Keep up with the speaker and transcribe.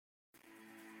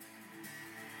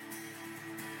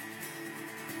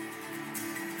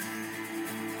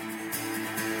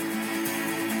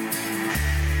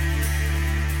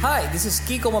Hi, this is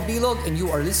Kiko Mabilog and you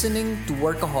are listening to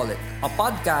Workaholic, a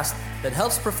podcast that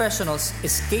helps professionals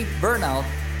escape burnout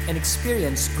and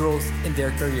experience growth in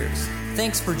their careers.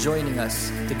 Thanks for joining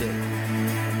us today.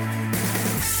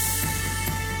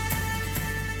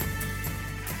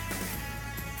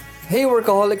 Hey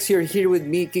Workaholics, you're here with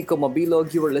me, Kiko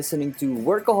Mabilog. You are listening to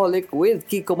Workaholic with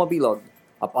Kiko Mabilog,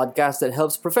 a podcast that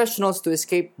helps professionals to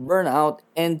escape burnout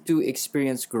and to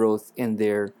experience growth in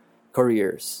their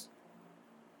careers.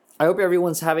 I hope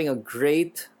everyone's having a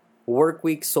great work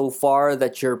week so far,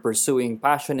 that you're pursuing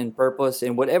passion and purpose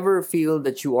in whatever field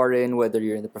that you are in, whether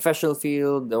you're in the professional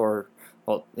field or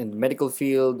in the medical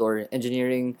field or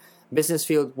engineering, business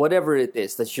field, whatever it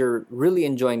is, that you're really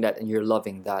enjoying that and you're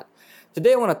loving that.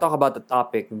 Today I want to talk about the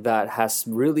topic that has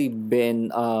really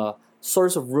been a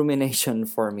source of rumination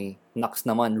for me. Naks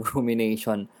naman,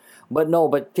 rumination.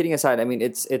 But kidding aside, I mean,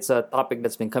 it's a topic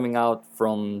that's been coming out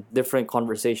from different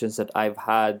conversations that I've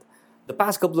had the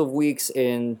past couple of weeks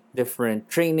in different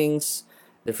trainings,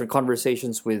 different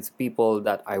conversations with people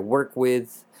that I work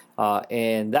with.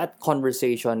 And that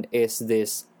conversation is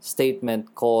this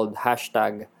statement called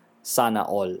hashtag Sana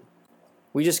All.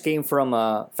 We just came from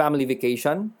a family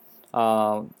vacation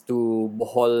to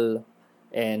Bohol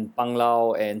and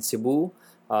Panglao and Cebu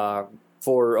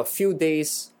for a few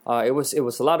days. It was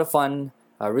a lot of fun.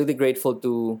 Really grateful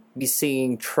to be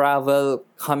seeing travel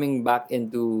coming back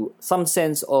into some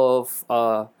sense of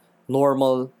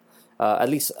normal, at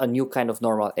least a new kind of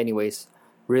normal anyways,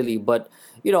 really. But,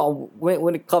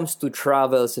 when it comes to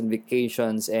travels and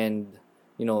vacations and,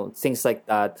 things like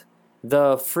that,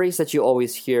 the phrase that you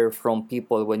always hear from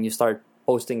people when you start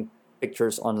posting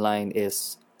pictures online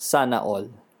is sana all,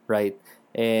 right?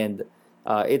 And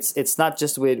it's not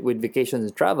just with vacations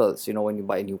and travels. When you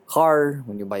buy a new car,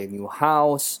 when you buy a new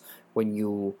house, when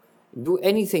you do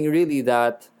anything really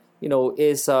that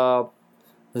is the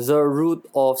root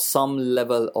of some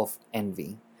level of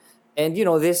envy. And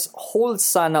this whole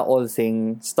sana all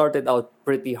thing started out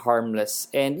pretty harmless.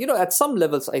 And at some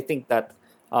levels, I think that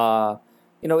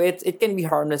it can be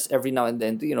harmless every now and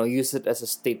then to use it as a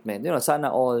statement.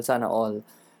 Sana all, sana all.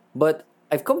 But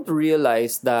I've come to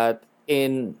realize that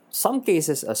in some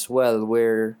cases as well,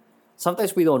 where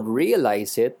sometimes we don't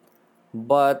realize it,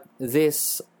 but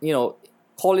this,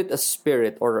 call it a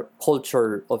spirit or a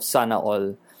culture of sana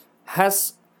all,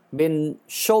 has been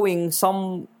showing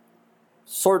some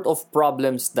sort of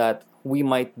problems that we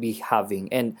might be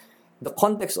having. And the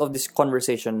context of this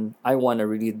conversation I want to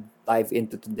really dive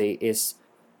into today is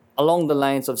along the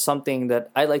lines of something that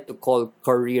I like to call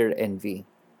career envy,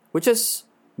 which is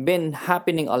been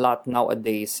happening a lot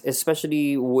nowadays,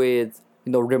 especially with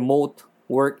remote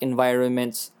work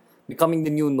environments becoming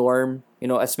the new norm.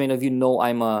 As many of you know,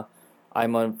 I'm a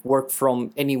work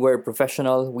from anywhere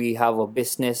professional. We have a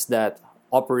business that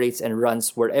operates and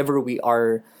runs wherever we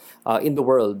are in the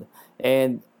world,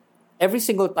 and every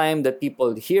single time that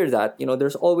people hear that,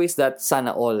 there's always that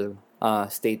sana all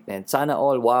statement. Sana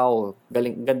all, wow,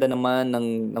 galing, ganda naman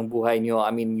ng buhay nyo.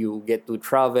 I mean, you get to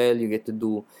travel, you get to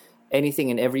do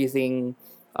anything and everything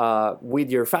with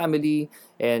your family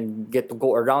and get to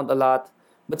go around a lot.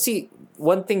 But see,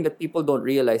 one thing that people don't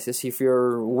realize is if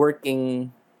you're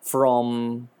working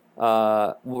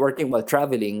while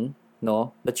traveling,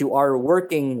 that you are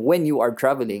working when you are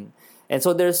traveling. And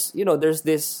so there's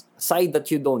this side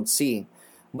that you don't see.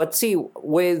 But see,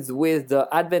 with the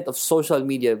advent of social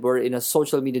media, we're in a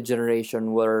social media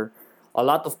generation where a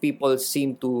lot of people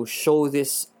seem to show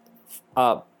this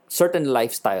certain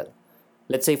lifestyle.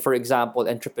 Let's say, for example,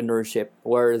 entrepreneurship,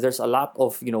 where there's a lot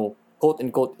of, quote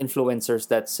unquote influencers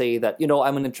that say that,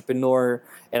 I'm an entrepreneur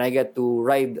and I get to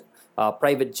ride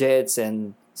private jets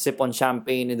and sip on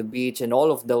champagne in the beach and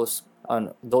all of those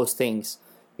things.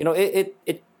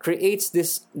 It creates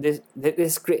this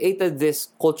created this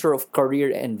culture of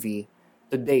career envy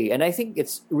today. And I think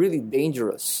it's really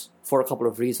dangerous for a couple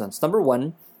of reasons. Number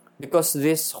one, because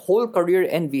this whole career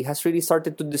envy has really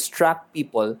started to distract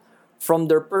people from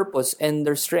their purpose and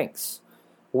their strengths.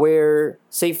 Where,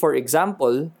 say for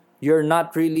example, you're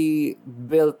not really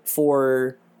built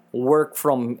for work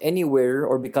from anywhere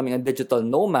or becoming a digital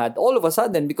nomad, all of a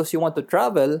sudden, because you want to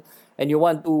travel and you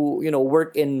want to,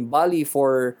 work in Bali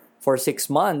for 6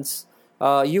 months,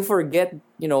 you forget,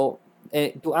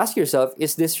 to ask yourself,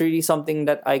 is this really something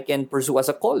that I can pursue as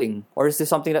a calling? Or is this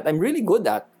something that I'm really good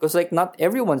at? Because not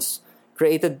everyone's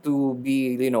created to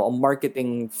be, a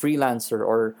marketing freelancer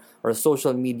or a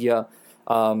social media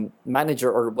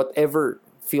manager or whatever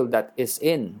field that is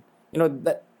in.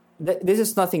 That this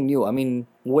is nothing new. I mean,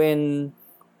 when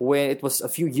it was a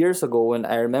few years ago, when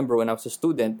I remember when I was a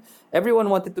student, everyone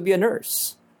wanted to be a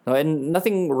nurse. No, and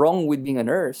nothing wrong with being a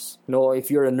nurse.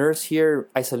 If you're a nurse here,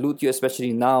 I salute you,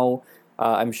 especially now.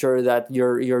 I'm sure that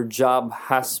your job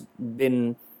has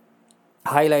been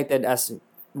highlighted as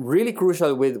really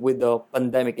crucial with the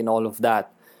pandemic and all of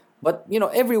that. But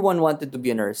everyone wanted to be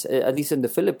a nurse, at least in the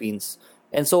Philippines.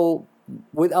 And so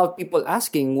without people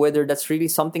asking whether that's really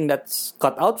something that's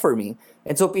cut out for me.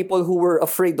 And so people who were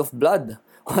afraid of blood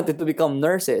wanted to become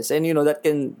nurses. And that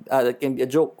can be a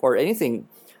joke or anything.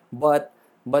 But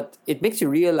it makes you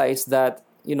realize that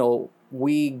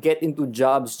we get into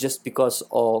jobs just because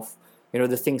of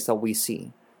the things that we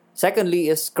see. Secondly,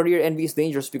 is career envy is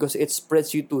dangerous because it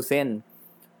spreads you too thin.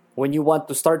 When you want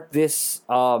to start this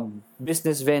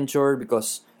business venture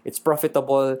because it's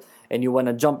profitable, and you want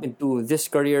to jump into this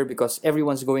career because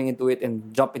everyone's going into it,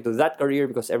 and jump into that career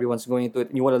because everyone's going into it,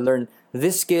 and you want to learn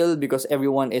this skill because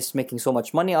everyone is making so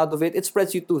much money out of it, it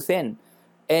spreads you too thin.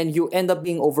 And you end up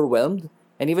being overwhelmed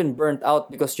and even burnt out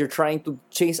because you're trying to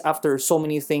chase after so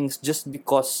many things just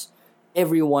because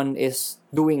everyone is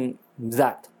doing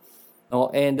that. No,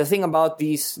 and the thing about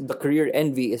the career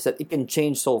envy is that it can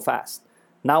change so fast.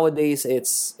 Nowadays,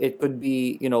 it could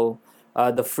be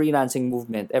the freelancing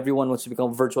movement. Everyone wants to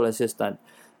become virtual assistant.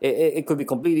 It could be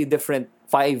completely different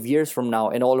 5 years from now,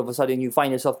 and all of a sudden you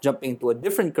find yourself jumping to a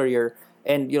different career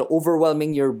and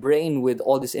overwhelming your brain with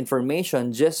all this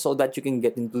information just so that you can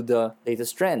get into the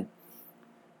latest trend.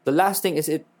 The last thing is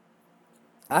it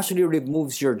actually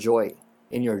removes your joy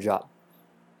in your job.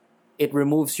 It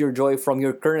removes your joy from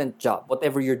your current job,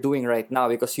 whatever you're doing right now,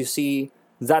 because you see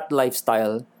that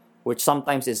lifestyle, which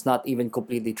sometimes is not even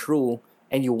completely true,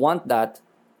 and you want that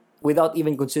without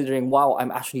even considering, wow,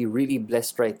 I'm actually really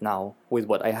blessed right now with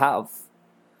what I have.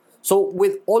 So,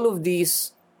 with all of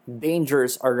these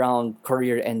dangers around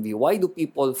career envy, why do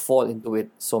people fall into it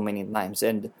so many times?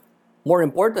 And more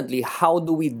importantly, how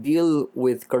do we deal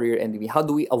with career envy? How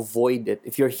do we avoid it?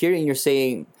 If you're here and you're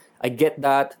saying, I get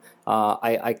that,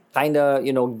 I kind of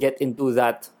get into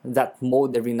that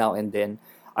mode every now and then,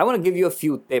 I want to give you a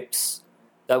few tips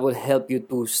that will help you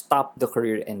to stop the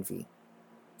career envy.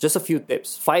 Just a few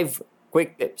tips, 5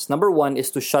 quick tips. Number 1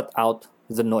 is to shut out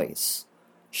the noise.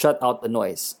 Shut out the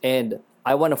noise. And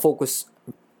I want to focus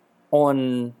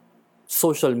on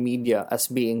social media as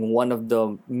being one of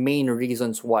the main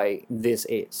reasons why this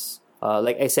is.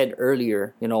 Like I said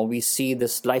earlier, we see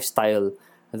this lifestyle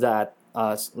that,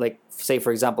 like, say,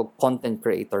 for example, content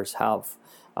creators have.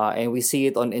 And we see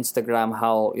it on Instagram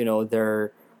how,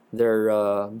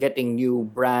 they're getting new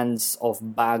brands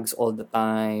of bags all the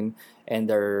time, and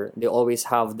they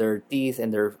always have their teeth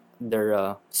and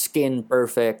their skin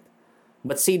perfect.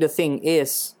 But see, the thing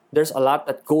is, there's a lot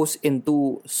that goes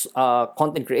into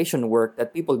content creation work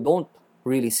that people don't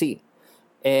really see.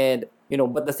 And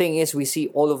but the thing is, we see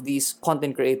all of these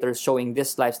content creators showing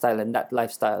this lifestyle and that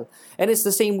lifestyle, and it's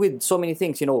the same with so many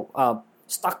things.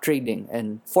 Stock trading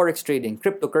and forex trading,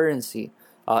 cryptocurrency,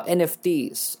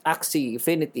 NFTs, Axie,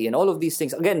 Infinity, and all of these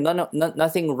things. Again,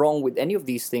 nothing wrong with any of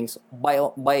these things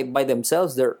by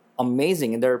themselves. They're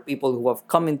amazing, and there are people who have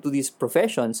come into these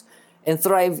professions and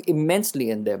thrive immensely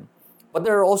in them. But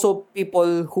there are also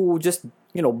people who just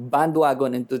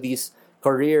bandwagon into these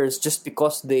careers just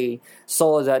because they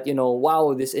saw that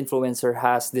wow, this influencer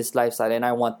has this lifestyle and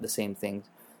I want the same thing.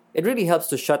 It really helps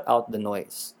to shut out the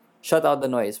noise. Shut out the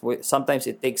noise. Sometimes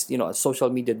it takes a social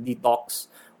media detox,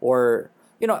 or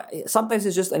sometimes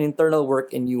it's just an internal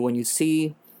work in you when you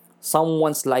see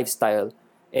someone's lifestyle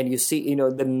and you see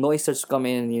the noise starts to come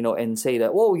in and say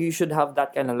that, oh, you should have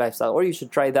that kind of lifestyle, or you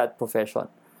should try that profession.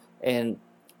 And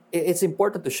it's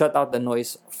important to shut out the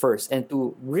noise first and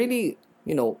to really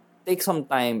take some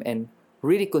time and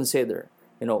really consider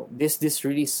this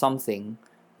really something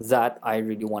that I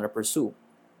really want to pursue.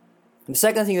 The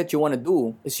second thing that you want to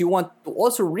do is you want to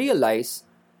also realize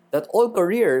that all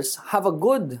careers have a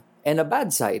good and a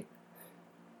bad side.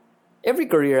 Every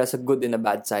career has a good and a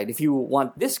bad side. If you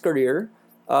want this career,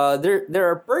 there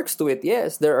are perks to it.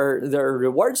 Yes, there are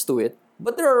rewards to it,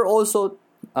 but there are also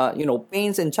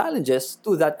pains and challenges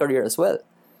to that career as well.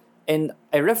 And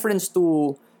I reference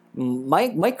to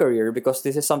my career because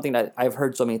this is something that I've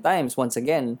heard so many times. Once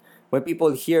again, when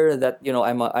people hear that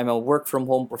I'm a work from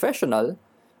home professional,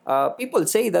 people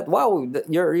say that, wow,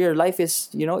 your life is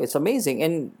it's amazing,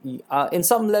 and in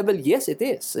some level, yes, it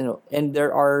is. And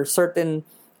there are certain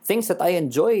things that I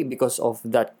enjoy because of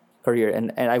that career,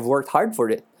 and I've worked hard for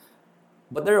it.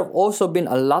 But there have also been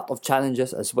a lot of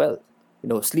challenges as well.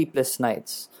 Sleepless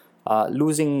nights,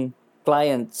 losing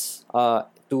clients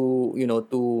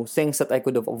to things that I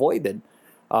could have avoided,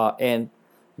 and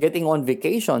getting on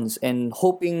vacations and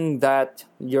hoping that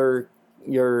your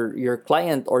your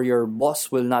client or your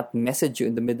boss will not message you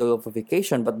in the middle of a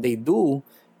vacation, but they do,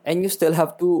 and you still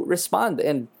have to respond.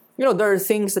 And there are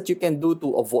things that you can do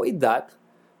to avoid that,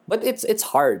 but it's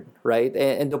hard, right?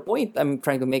 And the point I'm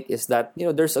trying to make is that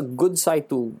there's a good side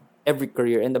to every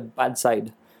career and a bad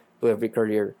side to every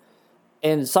career.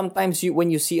 And sometimes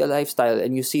when you see a lifestyle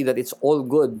and you see that it's all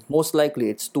good, most likely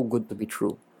it's too good to be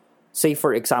true. Say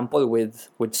for example with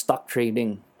stock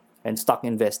trading and stock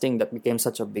investing, that became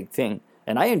such a big thing.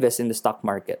 And I invest in the stock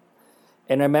market.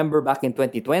 And I remember back in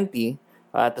 2020,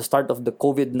 at the start of the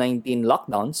COVID-19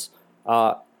 lockdowns,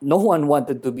 no one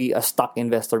wanted to be a stock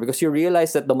investor because you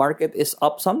realize that the market is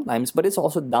up sometimes, but it's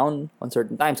also down on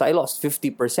certain times. I lost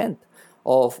 50%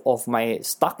 of my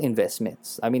stock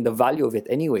investments. I mean, the value of it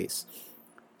anyways.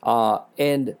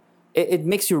 And it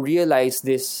makes you realize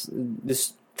this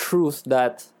truth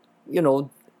that,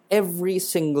 every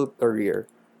single career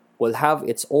will have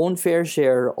its own fair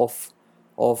share of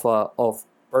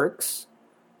perks,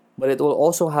 but it will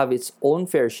also have its own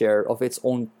fair share of its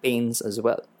own pains as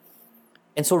well.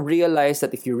 And so realize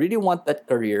that if you really want that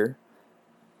career,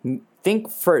 think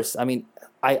first. I mean,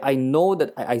 I know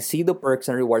that I see the perks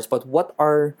and rewards, but what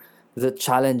are the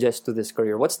challenges to this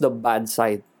career? What's the bad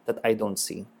side that I don't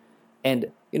see?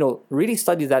 And, really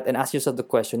study that and ask yourself the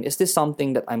question, is this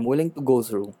something that I'm willing to go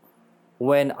through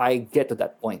when I get to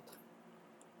that point?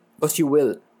 Because you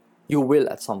will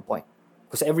at some point,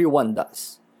 because everyone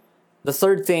does. The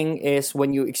third thing is,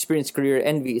 when you experience career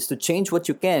envy, is to change what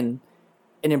you can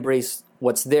and embrace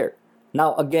what's there.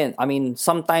 Now, again, I mean,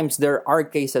 sometimes there are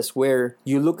cases where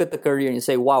you look at the career and you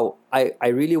say, wow, I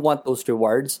really want those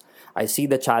rewards. I see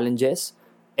the challenges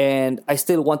and I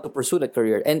still want to pursue the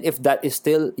career. And if that is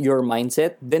still your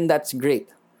mindset, then that's great.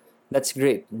 That's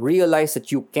great. Realize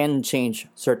that you can change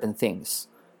certain things.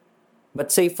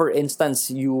 But say, for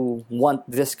instance, you want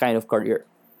this kind of career.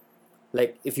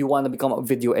 Like if you want to become a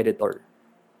video editor,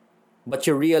 but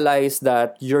you realize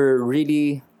that you're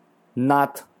really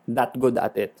not that good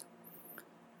at it.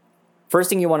 First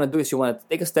thing you want to do is you want to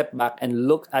take a step back and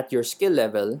look at your skill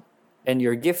level and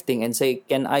your gifting and say,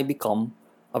 can I become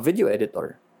a video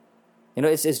editor?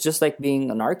 It's just like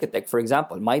being an architect. For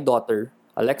example, my daughter,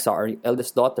 Alexa, our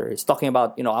eldest daughter, is talking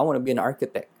about, I want to be an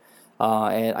architect.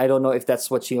 And I don't know if that's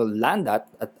what she'll land at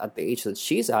the age that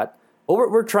she's at. But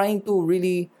we're trying to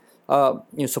really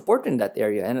support in that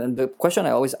area. And the question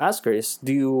I always ask her is,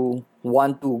 do you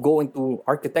want to go into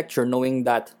architecture knowing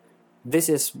that this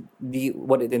is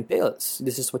what it entails?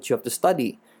 This is what you have to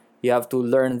study. You have to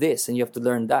learn this and you have to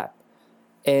learn that.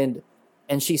 And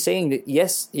she's saying that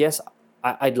yes,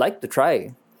 I'd like to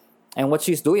try. And what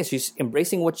she's doing is she's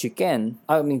embracing what she can.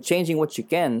 I mean, changing what she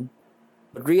can,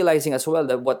 but realizing as well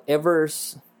that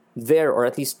whatever's there, or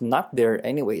at least not there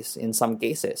anyways in some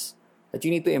cases, that you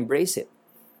need to embrace it.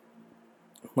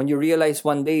 When you realize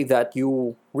one day that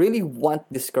you really want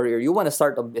this career, you want to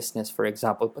start a business, for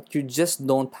example, but you just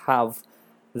don't have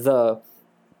the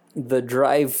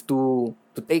drive to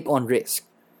take on risk,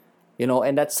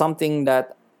 and that's something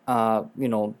that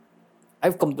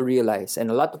I've come to realize,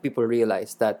 and a lot of people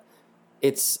realize that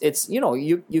it's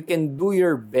you can do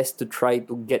your best to try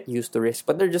to get used to risk,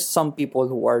 but there are just some people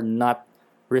who are not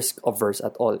risk averse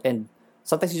at all, and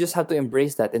sometimes you just have to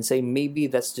embrace that and say, maybe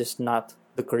that's just not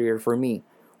the career for me.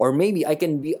 Or maybe I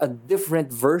can be a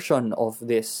different version of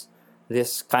this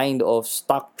kind of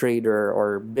stock trader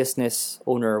or business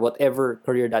owner, whatever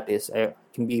career that is. I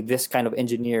can be this kind of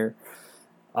engineer,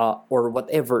 or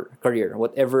whatever career,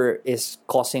 whatever is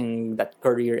causing that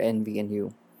career envy in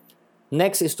you.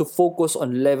 Next is to focus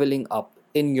on leveling up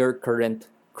in your current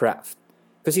craft.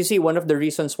 Because you see, one of the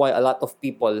reasons why a lot of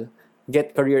people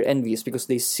get career envy is because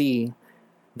they see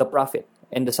the profit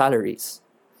and the salaries.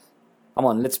 Come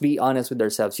on, let's be honest with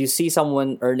ourselves. You see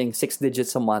someone earning 6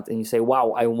 digits a month and you say,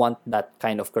 wow, I want that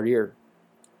kind of career.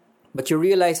 But you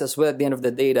realize as well at the end of the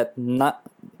day that not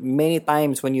many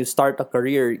times when you start a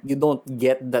career, you don't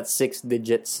get that 6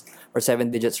 digits or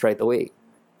 7 digits right away.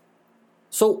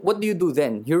 So what do you do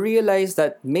then? You realize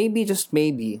that maybe, just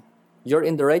maybe, you're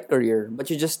in the right career, but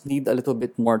you just need a little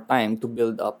bit more time to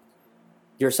build up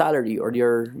your salary or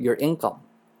your income.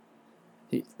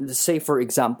 Let's say, for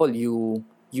example,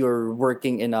 you're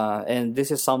working and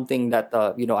this is something that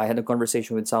I had a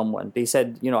conversation with someone. They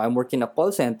said, I'm working in a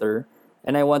call center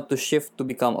and I want to shift to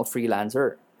become a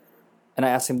freelancer. And I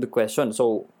asked him the question,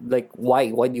 so like, why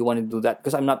do you want to do that?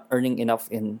 Because I'm not earning enough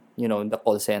in the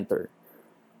call center.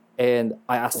 And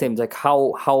I asked him, like,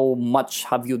 how much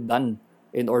have you done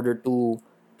in order to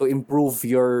improve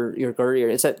your career?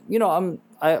 He said,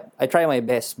 I try my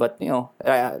best, but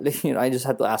I just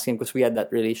had to ask him because we had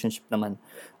that relationship naman.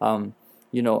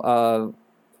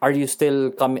 are you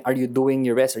still coming? Are you doing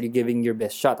your best? Are you giving your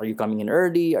best shot? Are you coming in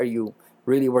early? Are you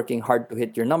really working hard to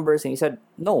hit your numbers? And he said,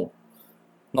 no,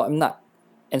 no, I'm not.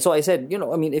 And so I said,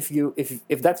 I mean, if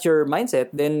that's your mindset,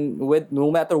 then with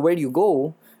no matter where you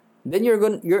go, then you're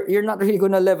not really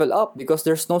gonna level up, because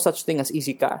there's no such thing as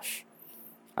easy cash.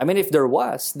 I mean, if there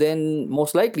was, then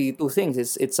most likely two things: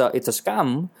 it's a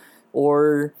scam,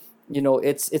 or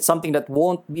it's something that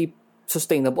won't be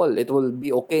sustainable. It will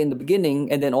be okay in the beginning,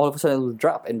 and then all of a sudden it will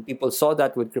drop. And people saw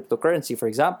that with cryptocurrency, for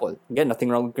example. Again, nothing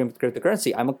wrong with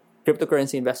cryptocurrency. I'm a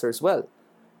cryptocurrency investor as well.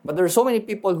 But there are so many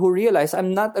people who realize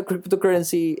I'm not a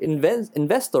cryptocurrency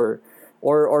investor,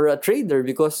 or a trader,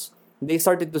 because they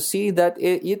started to see that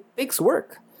it takes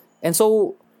work. And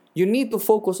so you need to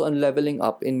focus on leveling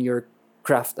up in your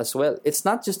craft as well. It's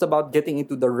not just about getting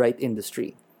into the right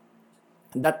industry.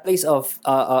 That plays a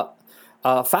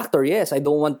factor, yes. I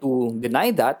don't want to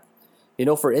deny that.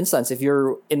 For instance, if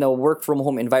you're in a work from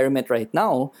home environment right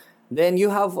now, then you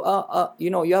have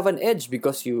you have an edge,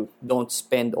 because you don't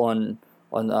spend on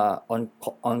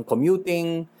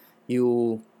commuting.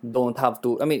 You don't have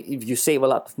to. I mean, if you save a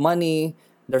lot of money,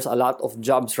 there's a lot of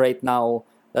jobs right now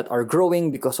that are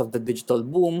growing because of the digital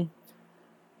boom.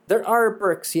 There are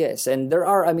perks, yes, and there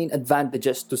are,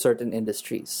 advantages to certain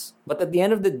industries. But at the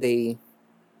end of the day,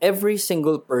 every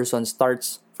single person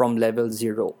starts from level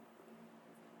zero.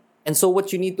 And so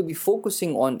what you need to be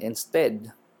focusing on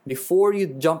instead, before you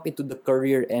jump into the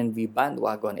career envy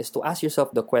bandwagon, is to ask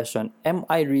yourself the question, am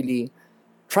I really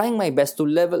trying my best to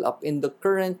level up in the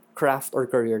current craft or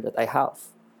career that I have?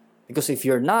 Because if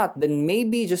you're not, then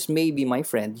maybe, just maybe, my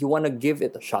friend, you want to give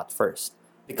it a shot first.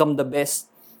 Become the best,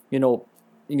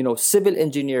 civil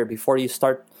engineer before you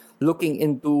start looking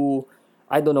into,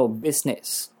 I don't know,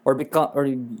 business, or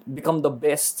become the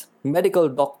best medical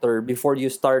doctor before you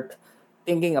start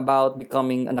thinking about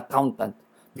becoming an accountant.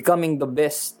 Becoming the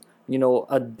best,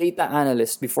 a data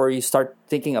analyst before you start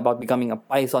thinking about becoming a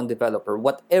Python developer.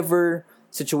 Whatever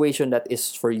situation that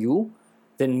is for you,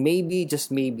 then maybe,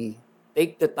 just maybe,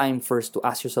 take the time first to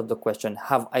ask yourself the question,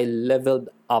 have I leveled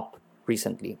up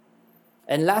recently?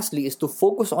 And lastly is to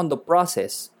focus on the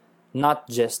process, not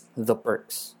just the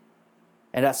perks.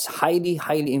 And that's highly,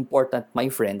 highly important, my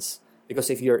friends, because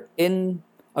if you're in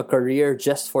a career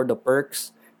just for the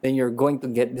perks, then you're going to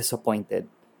get disappointed.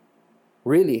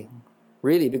 Really,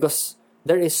 really, because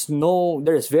there is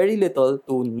very little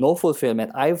to no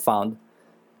fulfillment I've found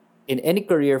in any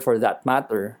career, for that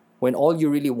matter, when all you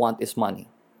really want is money.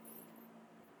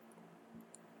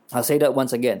 I'll say that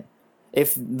once again.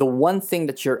 If the one thing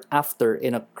that you're after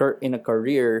in a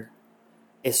career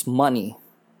is money,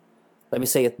 let me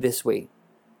say it this way.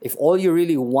 If all you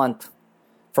really want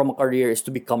from a career is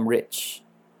to become rich,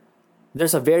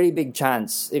 there's a very big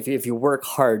chance, if you work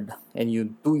hard and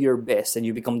you do your best and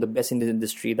you become the best in the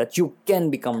industry, that you can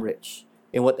become rich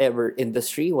in whatever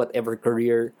industry, whatever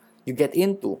career you get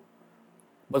into.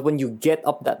 But when you get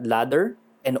up that ladder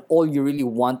and all you really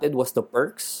wanted was the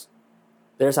perks,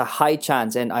 there's a high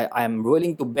chance, and I'm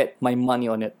willing to bet my money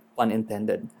on it, pun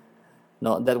intended,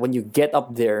 no, that when you get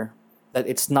up there, that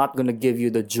it's not going to give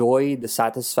you the joy, the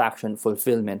satisfaction,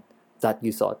 fulfillment that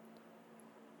you thought.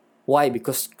 Why?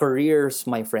 Because careers,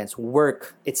 my friends,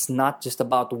 work, it's not just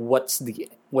about what's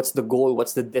the goal,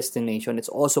 what's the destination. It's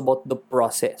also about the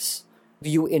process. Do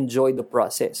you enjoy the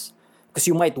process? Because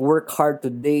you might work hard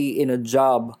today in a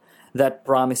job that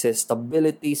promises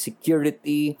stability,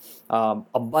 security,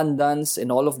 abundance,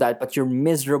 and all of that, but you're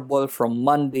miserable from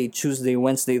Monday, Tuesday,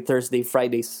 Wednesday, Thursday,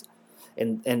 Fridays,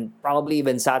 and probably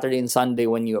even Saturday and Sunday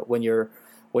when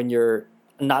you're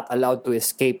not allowed to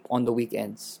escape on the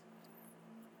weekends.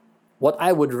 What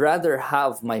I would rather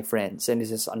have, my friends, and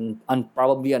this is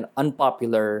probably an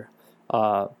unpopular,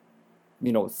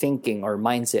 thinking or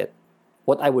mindset.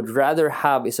 What I would rather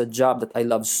have is a job that I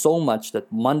love so much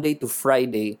that Monday to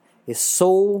Friday is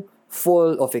so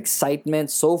full of excitement,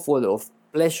 so full of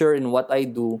pleasure in what I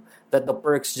do, that the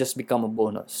perks just become a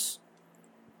bonus.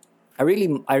 I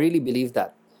really believe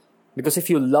that. Because if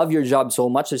you love your job so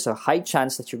much, there's a high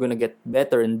chance that you're going to get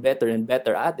better and better and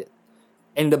better at it.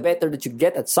 And the better that you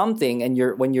get at something, and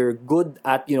when you're good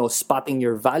at spotting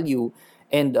your value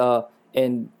and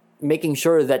making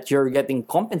sure that you're getting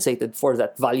compensated for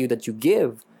that value that you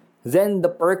give, then the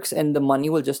perks and the money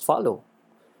will just follow.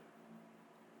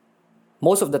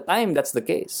 Most of the time, that's the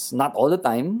case. Not all the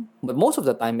time, but most of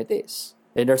the time it is.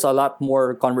 And there's a lot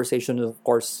more conversation, of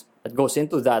course, that goes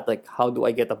into that, like how do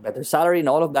I get a better salary and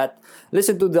all of that.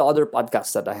 Listen to the other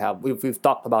podcasts that I have. We've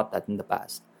talked about that in the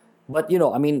past. But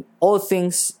all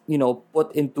things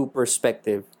put into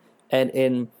perspective,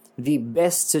 and the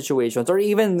best situations, or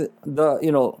even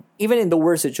even in the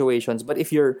worst situations, but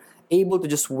if you're able to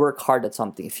just work hard at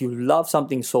something, if you love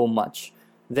something so much,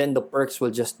 then the perks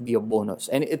will just be a bonus,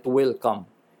 and it will come.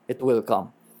 It will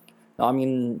come. Now, I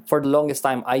mean, for the longest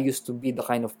time, I used to be the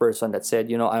kind of person that said,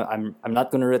 I'm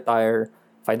not going to retire.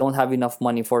 If I don't have enough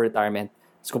money for retirement,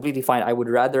 it's completely fine. I would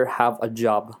rather have a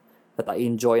job that I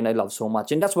enjoy and I love so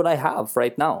much, and that's what I have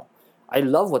right now. I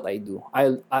love what I do.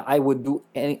 I would do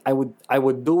I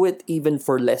would do it even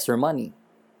for lesser money.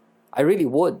 I really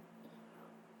would.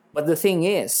 But the thing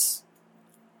is,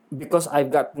 because I've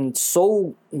gotten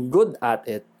so good at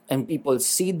it, and people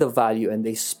see the value and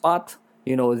they spot,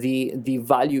 the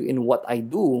value in what I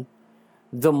do,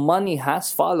 the money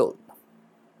has followed.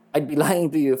 I'd be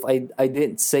lying to you if I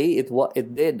didn't say it what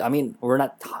it did. I mean, we're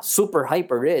not super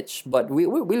hyper rich, but we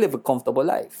live a comfortable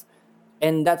life.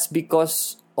 And that's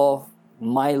because of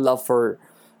my love for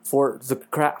the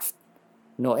craft.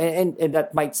 And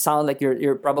that might sound like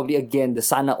you're probably again the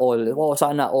sana all. Oh,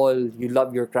 sana all, you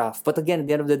love your craft. But again, at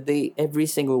the end of the day, every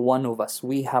single one of us,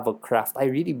 we have a craft. I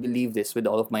really believe this with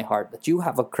all of my heart, that you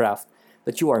have a craft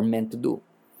that you are meant to do.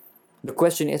 The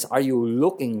question is, are you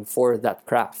looking for that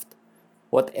craft?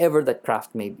 Whatever that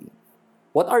craft may be.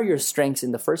 What are your strengths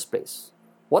in the first place?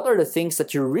 What are the things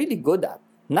that you're really good at?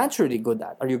 Naturally good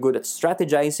at? Are you good at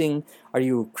strategizing? Are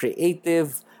you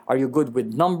creative? Are you good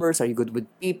with numbers? Are you good with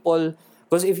people?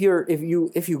 Because if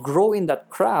you grow in that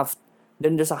craft,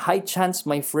 then there's a high chance,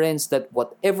 my friends, that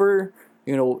whatever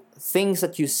things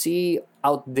that you see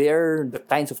out there, the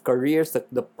kinds of careers,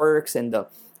 the perks and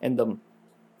the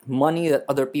money that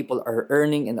other people are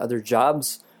earning in other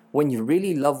jobs, when you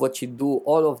really love what you do,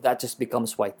 all of that just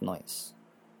becomes white noise.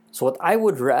 So what I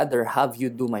would rather have you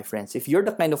do, my friends, if you're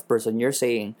the kind of person you're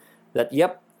saying that,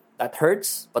 yep, that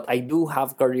hurts, but I do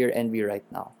have career envy right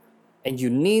now, and you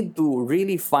need to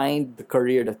really find the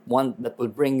career that will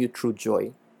bring you true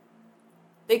joy,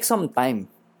 take some time.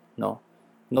 No,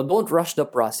 don't rush the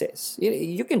process.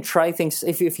 You can try things.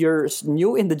 If you're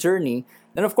new in the journey,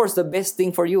 then of course the best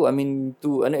thing for you, I mean,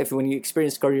 if when you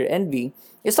experience career envy,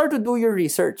 is start to do your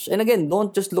research. And again,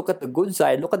 don't just look at the good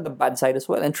side, look at the bad side as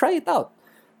well, and try it out.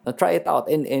 Now, try it out.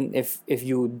 And if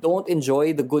you don't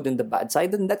enjoy the good and the bad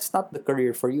side, then that's not the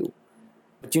career for you.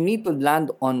 But you need to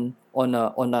land on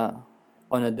a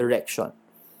direction,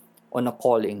 on a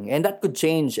calling, and that could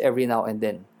change every now and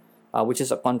then. Which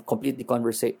is a completely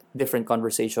different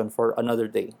conversation for another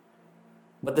day.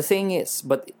 But the thing is,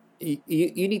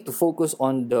 you need to focus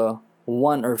on the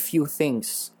one or few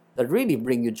things that really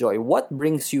bring you joy. What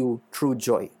brings you true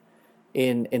joy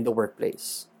in the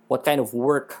workplace? What kind of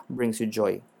work brings you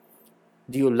joy?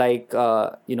 Do you like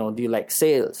do you like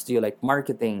sales? Do you like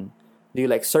marketing? Do you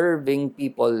like serving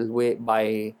people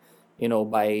by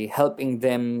helping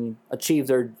them achieve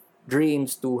their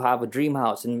dreams to have a dream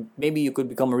house, and maybe you could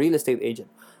become a real estate agent?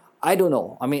 I don't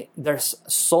know. I mean, there's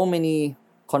so many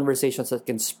conversations that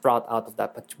can sprout out of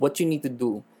that. But what you need to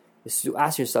do is to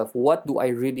ask yourself, what do I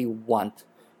really want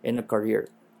in a career?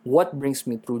 What brings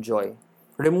me true joy?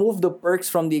 Remove the perks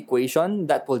from the equation.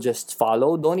 That will just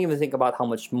follow. Don't even think about how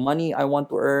much money I want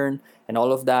to earn and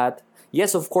all of that.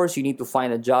 Yes, of course, you need to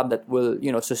find a job that will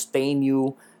sustain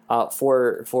you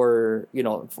with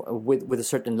a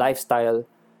certain lifestyle.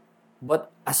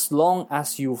 But as long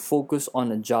as you focus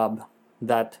on a job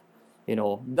that,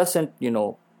 doesn't,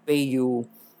 pay you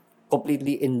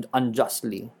completely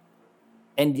unjustly,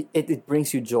 and it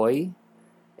brings you joy,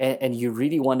 and you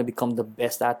really want to become the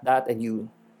best at that, and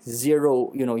you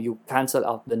cancel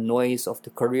out the noise of the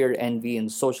career envy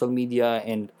and social media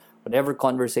and whatever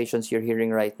conversations you're hearing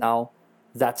right now,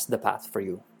 that's the path for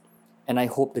you. And I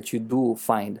hope that you do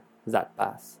find that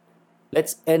path.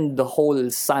 Let's end the whole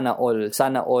sana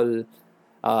all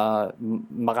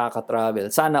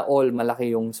makaka-travel, sana all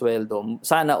malaki yung sweldo,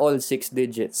 sana all 6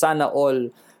 digits, sana all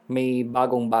may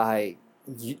bagong bahay.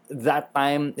 That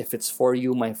time, if it's for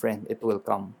you, my friend, it will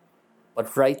come.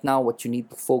 But right now, what you need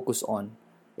to focus on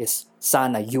is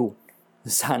sana you.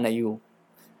 Sana you.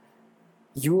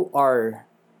 You are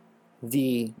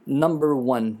the number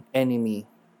one enemy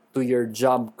to your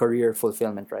job career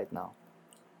fulfillment right now.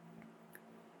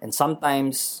 And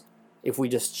sometimes, if we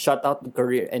just shut out the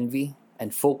career envy and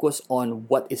focus on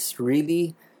what is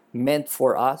really meant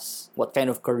for us, what kind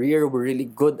of career we're really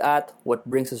good at, what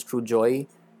brings us true joy,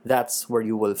 that's where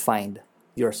you will find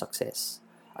your success.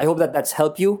 I hope that that's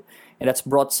helped you and that's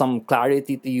brought some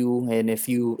clarity to you. And if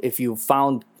you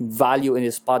found value in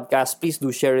this podcast, please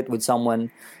do share it with someone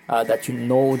that you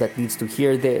know that needs to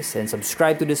hear this, and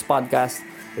subscribe to this podcast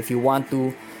if you want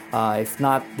to. If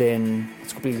not, then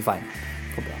it's completely fine.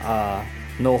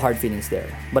 No hard feelings there.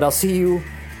 But I'll see you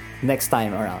next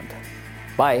time around.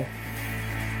 Bye.